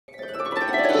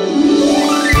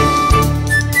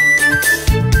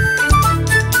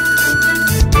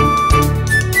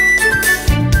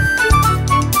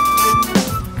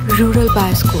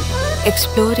Bioscope,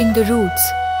 exploring the roots.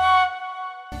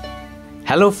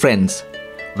 Hello friends,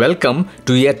 welcome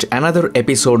to yet another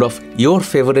episode of your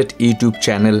favorite YouTube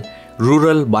channel,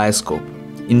 Rural Bioscope.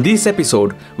 In this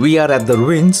episode, we are at the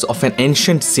ruins of an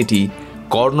ancient city,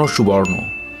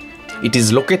 KarnaSubarna. It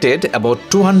is located about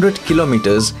 200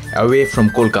 kilometers away from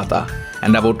Kolkata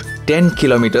and about 10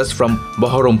 kilometers from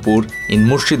Berhampore in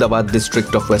Murshidabad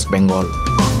district of West Bengal.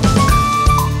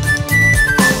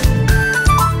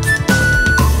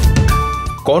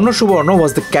 KarnaSubarna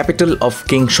was the capital of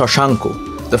King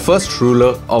Shashanka, the first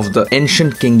ruler of the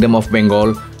ancient kingdom of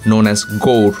Bengal known as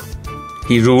Gaur.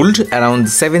 He ruled around the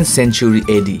 7th century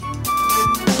AD.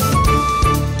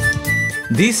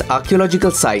 This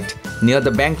archaeological site near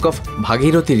the bank of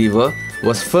Bhagirathi river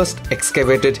was first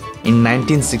excavated in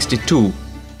 1962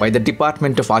 by the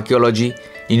Department of Archaeology,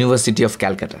 University of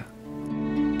Calcutta.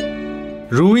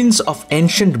 Ruins of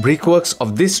ancient brickworks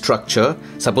of this structure,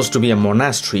 supposed to be a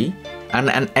monastery, and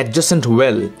an adjacent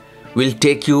well will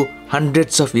take you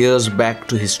hundreds of years back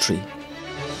to history.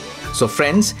 So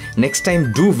friends, next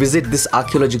time do visit this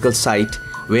archaeological site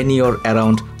when you're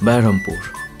around Berhampore.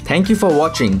 Thank you for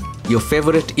watching your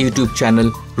favorite YouTube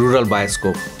channel Rural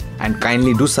Bioscope, and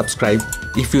kindly do subscribe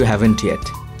if you haven't yet.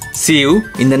 See you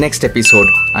in the next episode.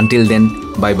 Until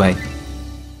then, bye bye.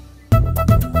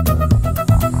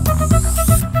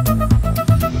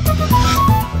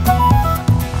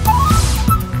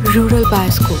 Rural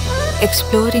Bioscope,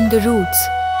 exploring the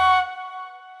roots.